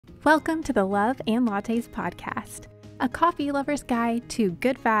Welcome to the Love and Lattes podcast, a coffee lover's guide to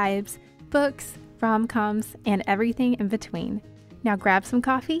good vibes, books, rom-coms, and everything in between. Now grab some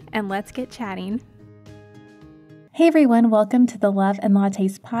coffee and let's get chatting. Hey everyone, welcome to the Love and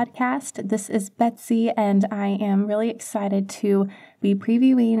Lattes podcast. This is Betsy, and I am really excited to be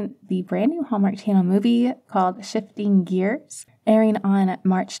previewing the brand new Hallmark Channel movie called Shifting Gears, airing on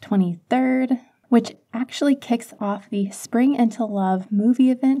March 23rd. Which actually kicks off the Spring into Love movie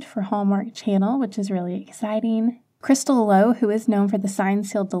event for Hallmark Channel, which is really exciting. Crystal Lowe, who is known for the Signed,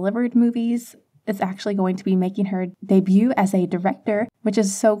 Sealed, Delivered movies, is actually going to be making her debut as a director, which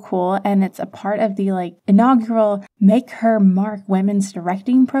is so cool. And it's a part of the inaugural Make Her Mark Women's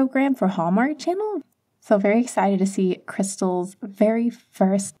Directing program for Hallmark Channel. So very excited to see Crystal's very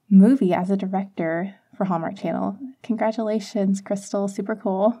first movie as a director for Hallmark Channel. Congratulations, Crystal. Super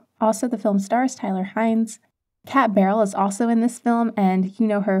cool. Also, the film stars Tyler Hynes. Barrell is also in this film, and you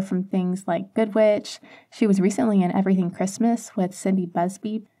know her from things like Good Witch. She was recently in Everything Christmas with Cindy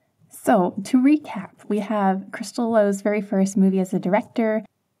Busby. So, to recap, we have Crystal Lowe's very first movie as a director.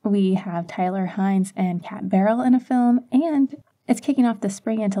 We have Tyler Hynes and Barrell in a film, and it's kicking off the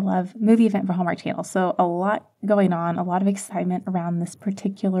Spring into Love movie event for Hallmark Channel. So, a lot going on, a lot of excitement around this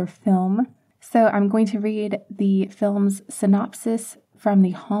particular film. So, I'm going to read the film's synopsis from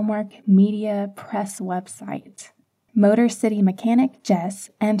the Hallmark Media Press website. Motor City mechanic Jess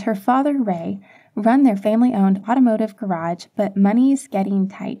and her father Ray run their family-owned automotive garage, but money's getting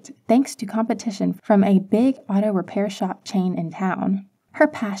tight thanks to competition from a big auto repair shop chain in town. Her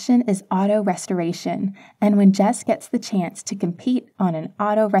passion is auto restoration, and when Jess gets the chance to compete on an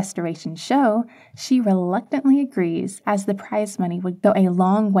auto restoration show, she reluctantly agrees, as the prize money would go a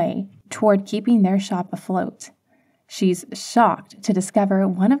long way toward keeping their shop afloat. She's shocked to discover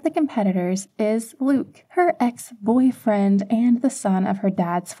one of the competitors is Luke, her ex-boyfriend and the son of her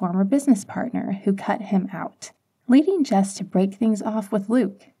dad's former business partner who cut him out, leading Jess to break things off with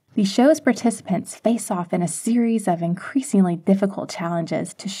Luke. The show's participants face off in a series of increasingly difficult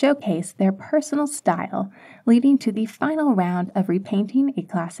challenges to showcase their personal style, leading to the final round of repainting a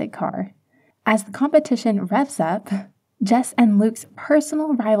classic car. As the competition revs up, Jess and Luke's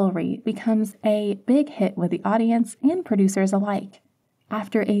personal rivalry becomes a big hit with the audience and producers alike.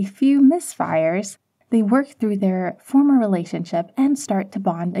 After a few misfires, they work through their former relationship and start to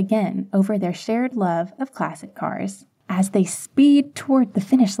bond again over their shared love of classic cars. As they speed toward the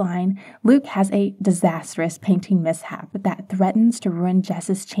finish line, Luke has a disastrous painting mishap that threatens to ruin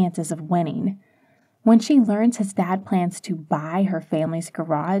Jess's chances of winning. When she learns his dad plans to buy her family's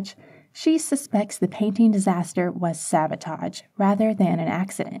garage, she suspects the painting disaster was sabotage rather than an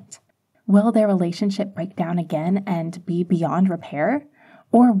accident. Will their relationship break down again and be beyond repair?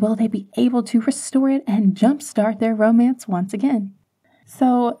 Or will they be able to restore it and jumpstart their romance once again?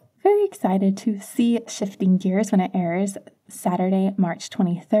 So, very excited to see Shifting Gears when it airs Saturday, March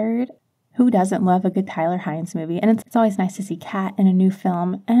 23rd. Who doesn't love a good Tyler Hynes movie? And it's always nice to see Kat in a new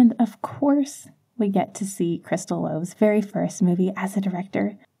film. And of course, we get to see Crystal Lowe's very first movie as a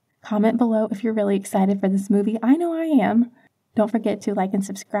director. Comment below if you're really excited for this movie. I know I am. Don't forget to like and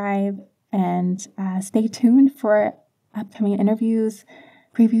subscribe, and stay tuned for upcoming interviews,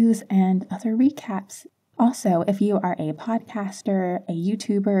 previews, and other recaps. Also, if you are a podcaster, a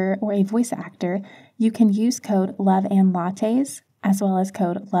YouTuber, or a voice actor, you can use code loveandlattes as well as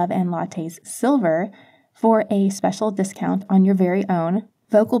code loveandlattessilver for a special discount on your very own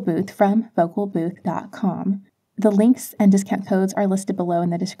vocal booth from vocalbooth.com. The links and discount codes are listed below in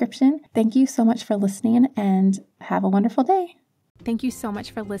the description. Thank you so much for listening, and have a wonderful day. Thank you so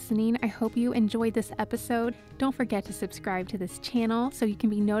much for listening. I hope you enjoyed this episode. Don't forget to subscribe to this channel so you can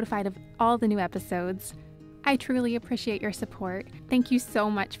be notified of all the new episodes. I truly appreciate your support. Thank you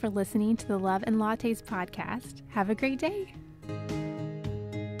so much for listening to the Love and Lattes podcast. Have a great day.